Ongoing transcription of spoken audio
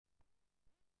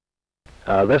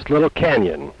this little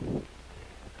canyon.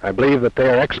 I believe that they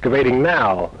are excavating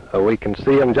now. We can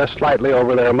see them just slightly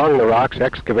over there among the rocks,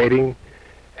 excavating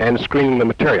and screening the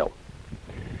material.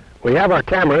 We have our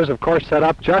cameras, of course, set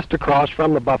up just across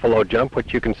from the Buffalo Jump,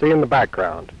 which you can see in the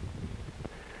background.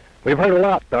 We've heard a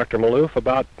lot, Dr. Malouf,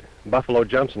 about buffalo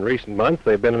jumps in recent months.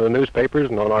 They've been in the newspapers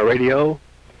and on our radio,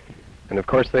 and of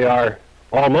course they are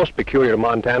almost peculiar to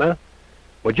Montana.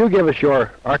 Would you give us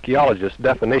your archaeologist's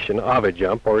definition of a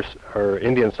jump, or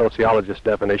Indian sociologist's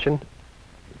definition?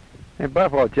 A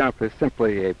buffalo jump is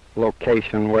simply a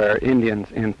location where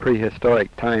Indians in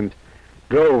prehistoric times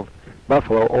drove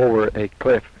buffalo over a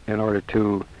cliff in order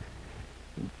to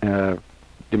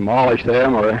demolish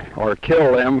them or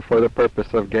kill them for the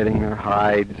purpose of getting their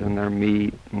hides and their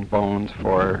meat and bones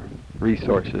for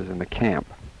resources in the camp.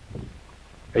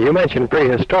 You mentioned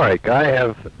prehistoric. I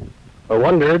have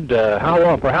wondered for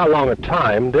how long a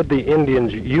time did the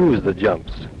Indians use the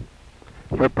jumps?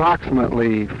 For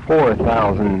approximately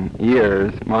 4,000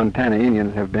 years, Montana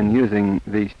Indians have been using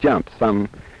these jumps. Some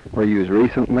were used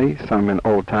recently, some in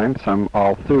old times, some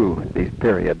all through these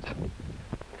periods.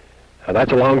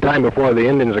 That's a long time before the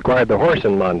Indians acquired the horse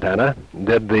in Montana.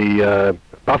 Did the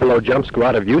buffalo jumps go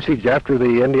out of usage after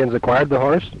the Indians acquired the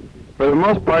horse? For the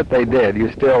most part they did. You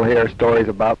still hear stories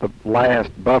about the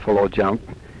last buffalo jump,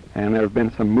 and there have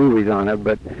been some movies on it,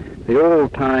 but the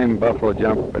old-time buffalo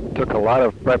jump took a lot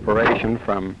of preparation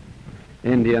from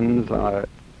Indians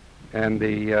and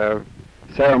the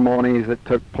ceremonies that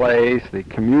took place, the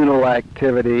communal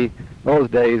activity. Those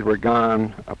days were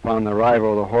gone upon the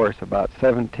arrival of the horse about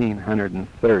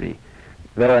 1730.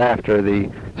 Thereafter,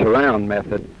 the surround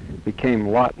method became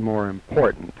a lot more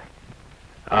important.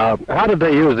 How did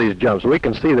they use these jumps? We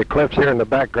can see the cliffs here in the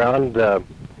background.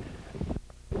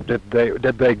 Did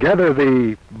they gather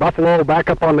the buffalo back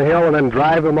up on the hill and then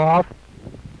drive them off?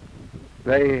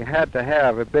 They had to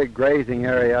have a big grazing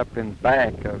area up in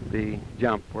back of the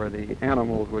jump where the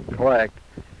animals would collect.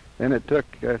 Then it took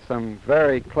some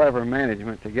very clever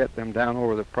management to get them down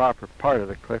over the proper part of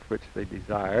the cliff which they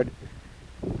desired.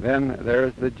 Then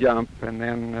there's the jump, and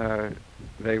then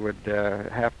they would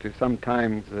have to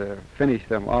sometimes finish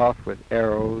them off with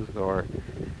arrows or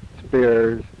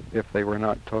spears if they were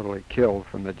not totally killed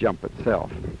from the jump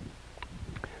itself.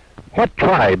 What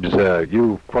tribes,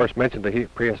 you of course mentioned the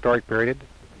prehistoric period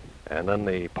and then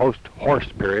the post-horse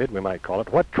period, we might call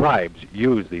it. What tribes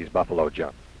use these buffalo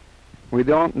jumps? We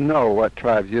don't know what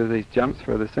tribes use these jumps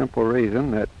for the simple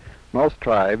reason that most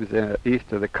tribes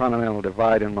east of the Continental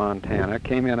Divide in Montana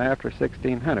came in after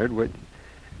 1600, which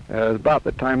is about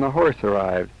the time the horse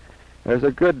arrived. There's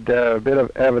a good bit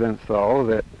of evidence, though,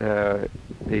 that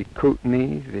the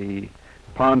Kootenai, the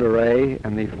Pend Oreille,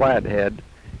 and the Flathead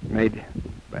made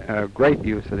great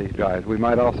use of these drives. We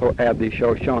might also add the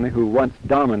Shoshone, who once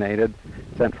dominated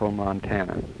central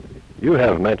Montana. You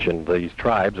have mentioned these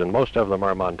tribes, and most of them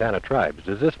are Montana tribes.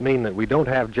 Does this mean that we don't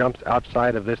have jumps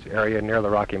outside of this area near the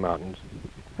Rocky Mountains?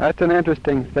 That's an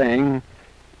interesting thing.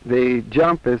 The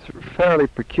jump is fairly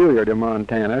peculiar to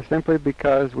Montana simply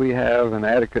because we have an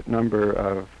adequate number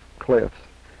of cliffs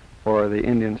for the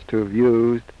Indians to have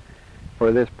used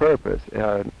for this purpose.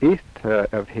 East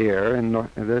of here in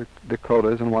the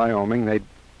Dakotas and Wyoming, they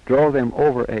drove them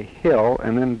over a hill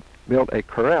and then built a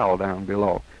corral down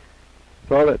below.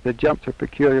 So that the jumps are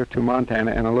peculiar to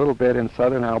Montana and a little bit in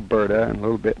southern Alberta and a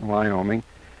little bit in Wyoming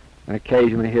and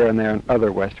occasionally here and there in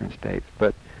other western states.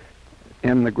 But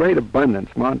in the great abundance,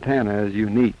 Montana is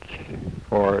unique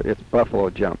for its buffalo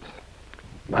jumps.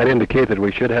 I'd indicate that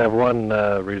we should have one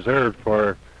reserved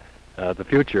for the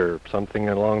future, something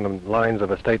along the lines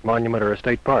of a state monument or a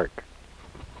state park.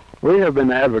 We have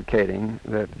been advocating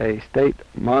that a state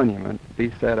monument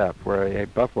be set up where a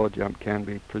buffalo jump can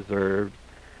be preserved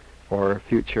for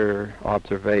future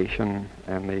observation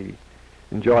and the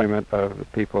enjoyment of the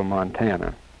people of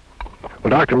Montana.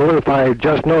 Well, Dr. Malouf, I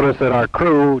just noticed that our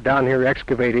crew down here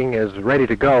excavating is ready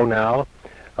to go now.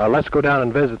 Let's go down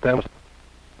and visit them.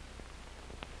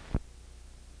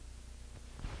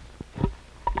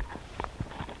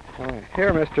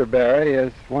 Here, Mr. Barry,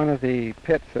 is one of the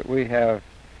pits that we have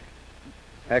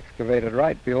excavated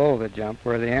right below the jump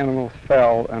where the animals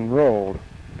fell and rolled.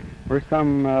 We're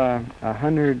some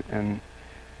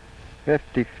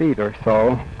 150 feet or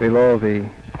so below the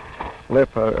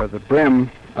lip or the brim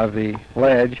of the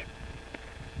ledge,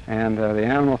 and the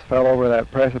animals fell over that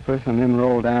precipice and then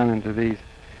rolled down into these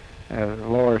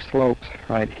lower slopes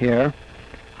right here.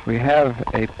 We have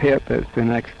a pit that's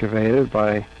been excavated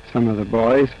by some of the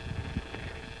boys,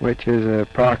 which is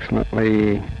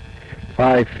approximately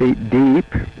 5 feet deep,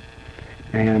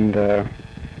 and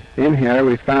in here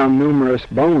we found numerous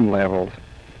bone levels.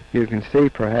 You can see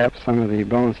perhaps some of the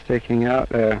bones sticking out.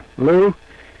 Lou,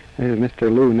 this is Mr.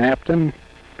 Lou Napton,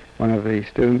 one of the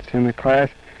students in the class.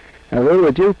 Now, Lou,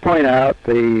 would you point out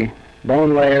the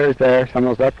bone layers there, some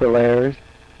of those upper layers?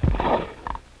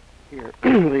 Here.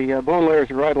 The bone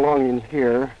layers are right along in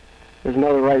here. There's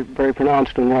another very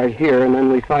pronounced one right here, and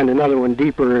then we find another one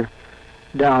deeper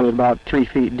down at about 3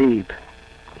 feet deep.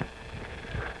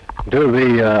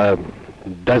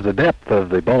 Does the depth of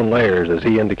the bone layers, as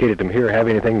he indicated them here, have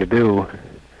anything to do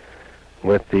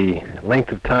with the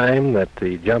length of time that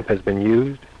the jump has been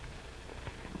used?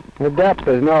 The depth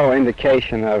is no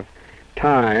indication of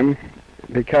time,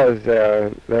 because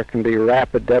there can be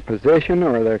rapid deposition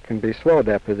or there can be slow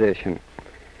deposition.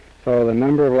 So the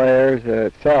number of layers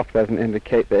itself doesn't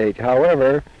indicate the age.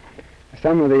 However,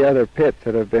 some of the other pits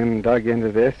that have been dug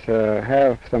into this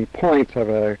have some points of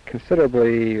a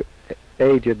considerably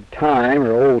aged time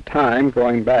or old time,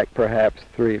 going back perhaps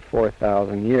 3,000 or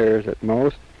 4,000 years at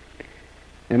most.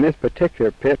 In this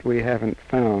particular pit we haven't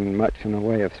found much in the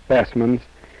way of specimens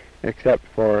except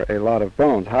for a lot of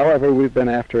bones. However, we've been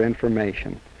after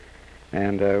information,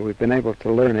 and we've been able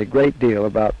to learn a great deal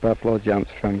about buffalo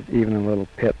jumps from even a little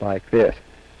pit like this.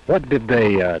 What did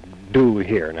they do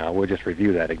here? Now, we'll just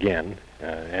review that again.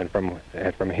 And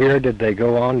from here, did they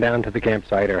go on down to the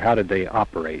campsite, or how did they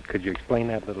operate? Could you explain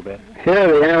that a little bit?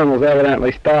 Here the animals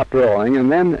evidently stopped rolling,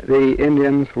 and then the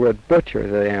Indians would butcher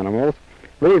the animals,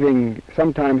 leaving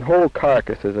sometimes whole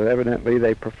carcasses. Evidently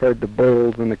they preferred the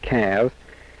bulls and the calves.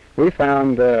 We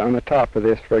found on the top of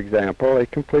this, for example, a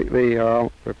completely,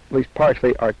 or at least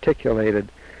partially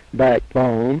articulated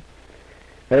backbone.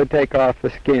 They would take off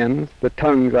the skins, the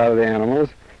tongues out of the animals.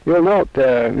 You'll note,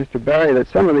 Mr. Barry, that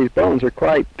some of these bones are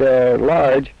quite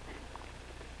large.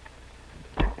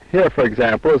 Here, for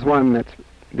example, is one that's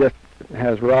just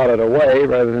has rotted away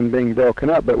rather than being broken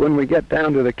up. But when we get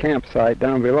down to the campsite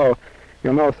down below,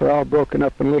 you'll notice they're all broken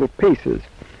up in little pieces,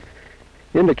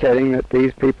 indicating that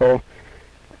these people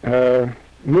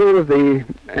move the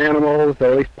animals,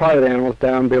 or at least part of the animals,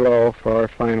 down below for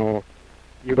final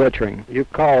butchering. You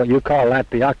call that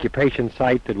the occupation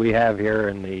site that we have here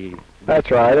in the...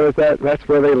 That's right. That's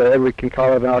where they live. We can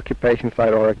call it an occupation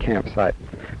site or a campsite.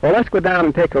 Well, let's go down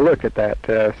and take a look at that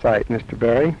site, Mr.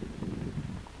 Barry.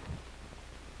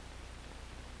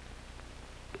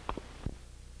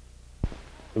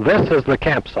 This is the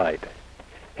campsite.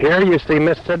 Here you see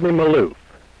Miss Sidney Malouf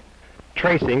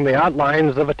tracing the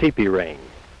outlines of a teepee ring.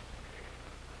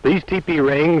 These teepee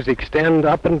rings extend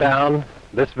up and down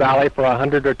this valley for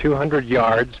 100 or 200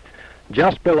 yards,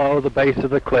 just below the base of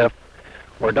the cliff,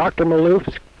 where Dr.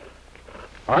 Malouf's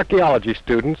archaeology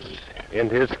students in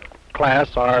his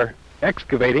class are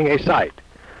excavating a site.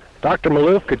 Dr.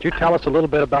 Malouf, could you tell us a little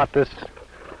bit about this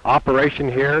operation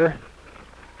here?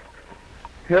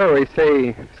 Here we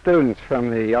see students from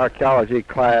the archaeology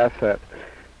class at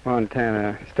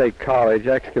Montana State College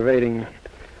excavating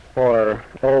for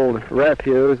old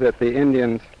refuse that the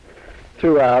Indians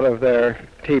threw out of their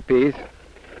teepees.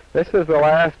 This is the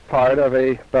last part of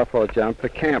a buffalo jump, the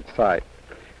campsite.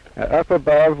 Up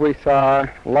above we saw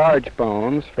large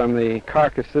bones from the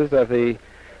carcasses of the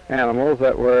animals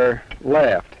that were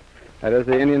left. That is,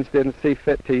 the Indians didn't see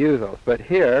fit to use those. But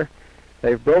here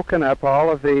they've broken up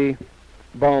all of the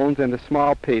bones into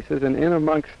small pieces, and in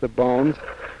amongst the bones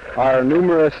are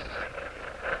numerous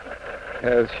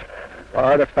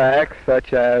artifacts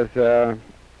such as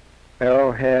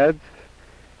arrowheads,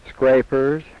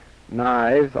 scrapers,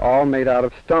 knives, all made out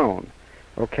of stone.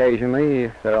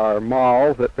 Occasionally there are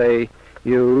mauls that they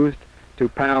used to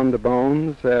pound the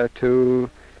bones to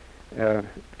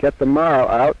get the marrow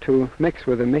out to mix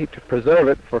with the meat to preserve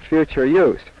it for future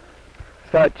use.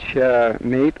 Such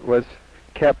meat was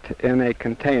kept in a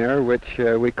container which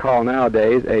we call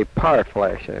nowadays a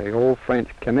parfleche. The old French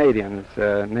Canadians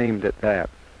named it that.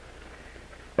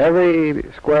 Every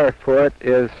square foot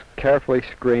is carefully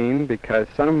screened because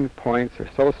some points are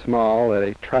so small that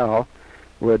a trowel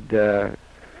would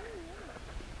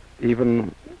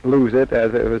even lose it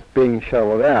as it was being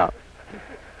shoveled out.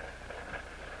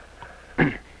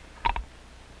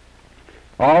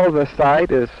 All of the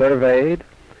site is surveyed.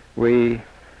 We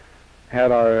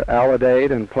had our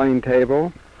alidade and plane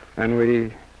table, and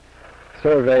we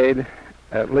surveyed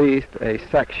at least a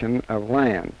section of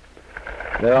land.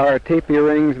 There are teepee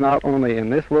rings not only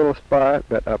in this little spot,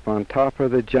 but up on top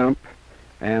of the jump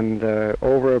and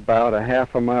over about a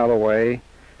half a mile away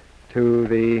to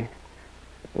the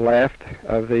left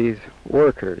of these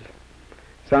workers.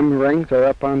 Some rings are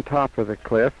up on top of the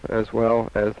cliff as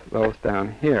well as those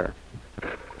down here.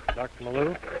 Dr.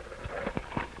 Malouf,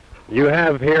 You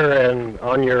have here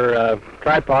on your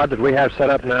tripod that we have set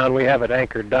up now, and we have it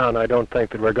anchored down. I don't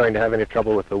think that we're going to have any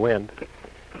trouble with the wind.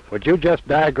 Would you just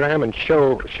diagram and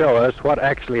show us what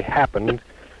actually happened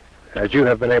as you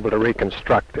have been able to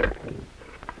reconstruct it?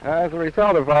 As a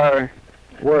result of our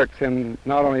works in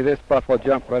not only this buffalo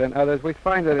jump but in others, we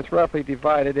find that it's roughly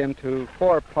divided into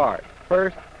 4 parts.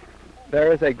 First,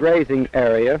 there is a grazing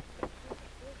area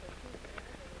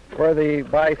where the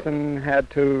bison had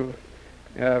to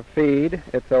feed.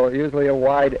 It's usually a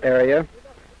wide area.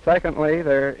 Secondly,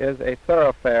 there is a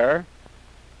thoroughfare,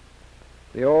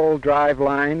 the old drive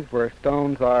lines where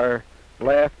stones are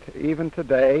left even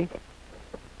today.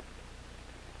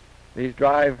 These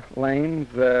drive lanes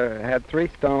had 3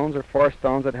 stones or 4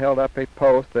 stones that held up a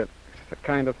post that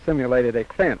kind of simulated a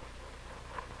fence.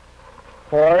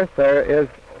 Fourth, there is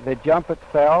the jump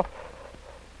itself.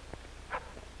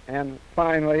 And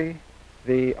finally,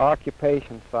 the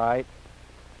occupation site,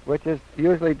 which is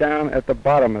usually down at the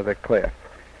bottom of the cliff,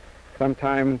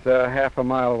 sometimes half a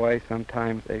mile away,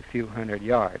 sometimes a few hundred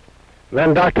yards.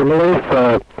 Then, Dr.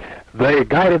 Malouf, they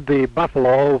guided the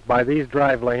buffalo by these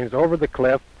drive lanes over the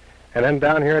cliff, and then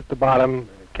down here at the bottom,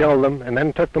 killed them, and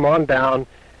then took them on down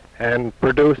and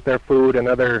produced their food and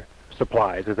other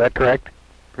supplies. Is that correct?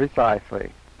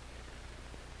 Precisely.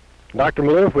 Dr.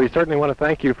 Malouf, we certainly want to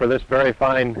thank you for this very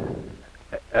fine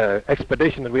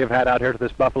expedition that we have had out here to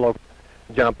this buffalo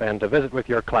jump and to visit with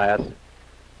your class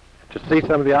to see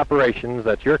some of the operations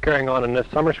that you're carrying on in this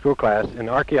summer school class in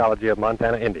archaeology of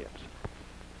Montana Indians.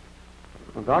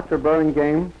 Well, Dr.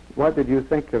 Burlingame, what did you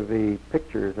think of the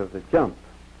pictures of the jump?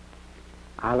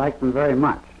 I like them very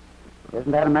much.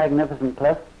 Isn't that a magnificent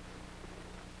cliff?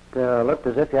 It looked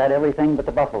as if you had everything but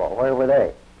the buffalo. Where were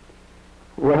they?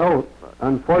 Well,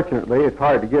 unfortunately, it's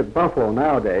hard to get buffalo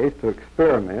nowadays to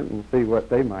experiment and see what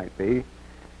they might be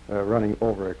running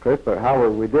over a cliff. But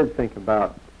however, we did think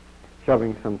about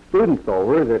shoving some students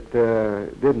over that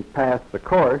didn't pass the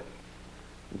course.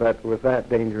 But with that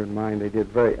danger in mind, they did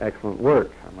very excellent work,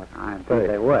 I must say. Think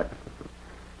they would.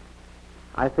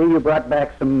 I see you brought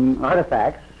back some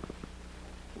artifacts.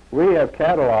 We have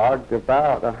cataloged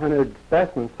about 100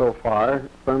 specimens so far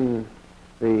from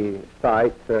the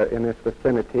sites in this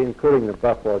vicinity, including the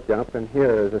buffalo jump, and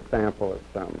here is a sample of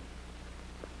some.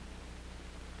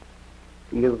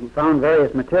 You found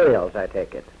various materials, I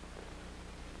take it.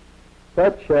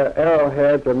 Such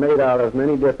arrowheads are made out of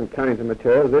many different kinds of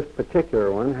material. This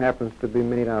particular one happens to be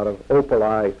made out of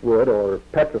opalized wood, or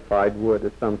petrified wood,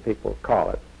 as some people call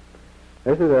it.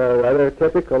 This is a rather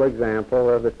typical example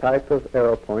of the type of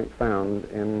arrow point found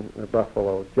in the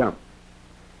buffalo jump.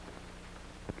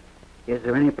 Is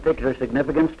there any particular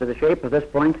significance to the shape of this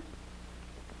point?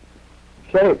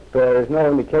 Shape, there is no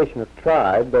indication of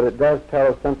tribe, but it does tell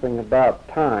us something about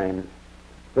time.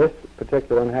 This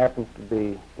particular one happens to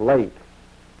be late,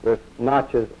 with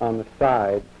notches on the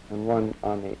sides and one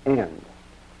on the end.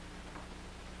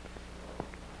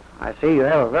 I see you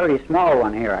have a very small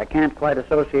one here. I can't quite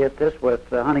associate this with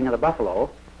the hunting of the buffalo.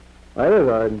 That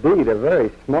is indeed a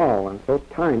very small one, so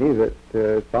tiny that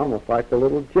it's almost like a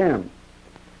little gem.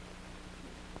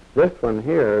 This one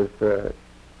here is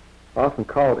often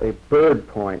called a bird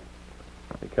point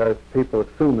because people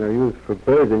assume they're used for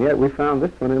birds, and yet we found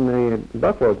this one in the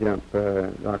buffalo jump,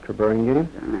 Dr. Burlingame.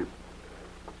 Mm-hmm.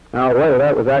 Now, whether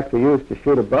that was actually used to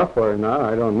shoot a buffalo or not,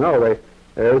 I don't know.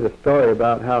 There is a story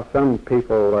about how some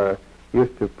people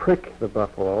used to prick the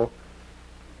buffalo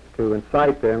to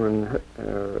incite them and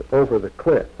over the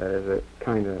cliff. That is, it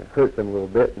kind of hurt them a little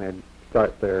bit, and they'd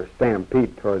start their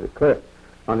stampede toward the cliff.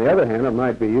 On the other hand, it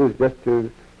might be used just to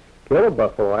kill a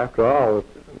buffalo. After all,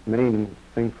 the main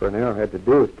thing for an arrowhead to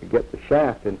do is to get the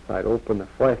shaft inside, open the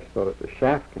flesh so that the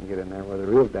shaft can get in there where the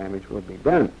real damage will be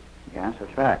done. Yes,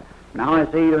 that's right. Now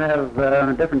I see you have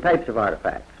different types of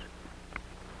artifacts.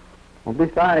 Well,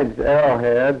 besides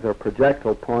arrowheads or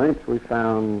projectile points, we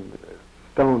found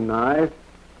stone knives.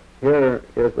 Here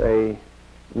is a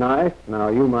knife. Now,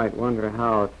 you might wonder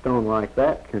how a stone like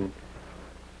that can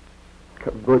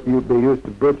be used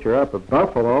to butcher up a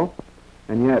buffalo,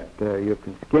 and yet you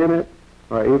can skin it,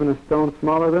 or even a stone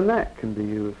smaller than that can be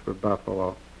used for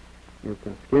buffalo. You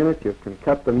can skin it, you can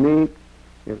cut the meat,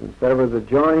 you can sever the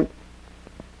joints.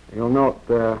 You'll note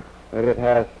that it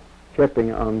has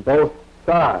chipping on both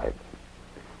sides.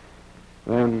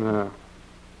 Then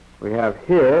we have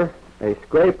here a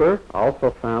scraper,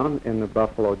 also found in the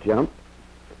buffalo jump,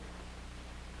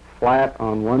 flat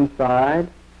on one side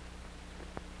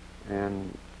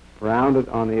and rounded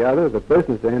on the other. The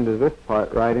business end is this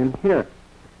part right in here.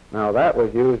 Now that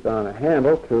was used on a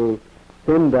handle to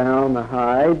thin down the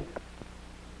hides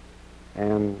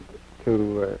and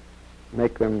to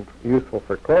make them useful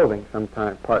for clothing.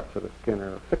 Sometimes parts of the skin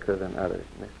are thicker than others,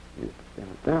 and they use to thin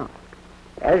it down.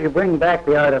 As you bring back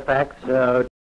the artifacts,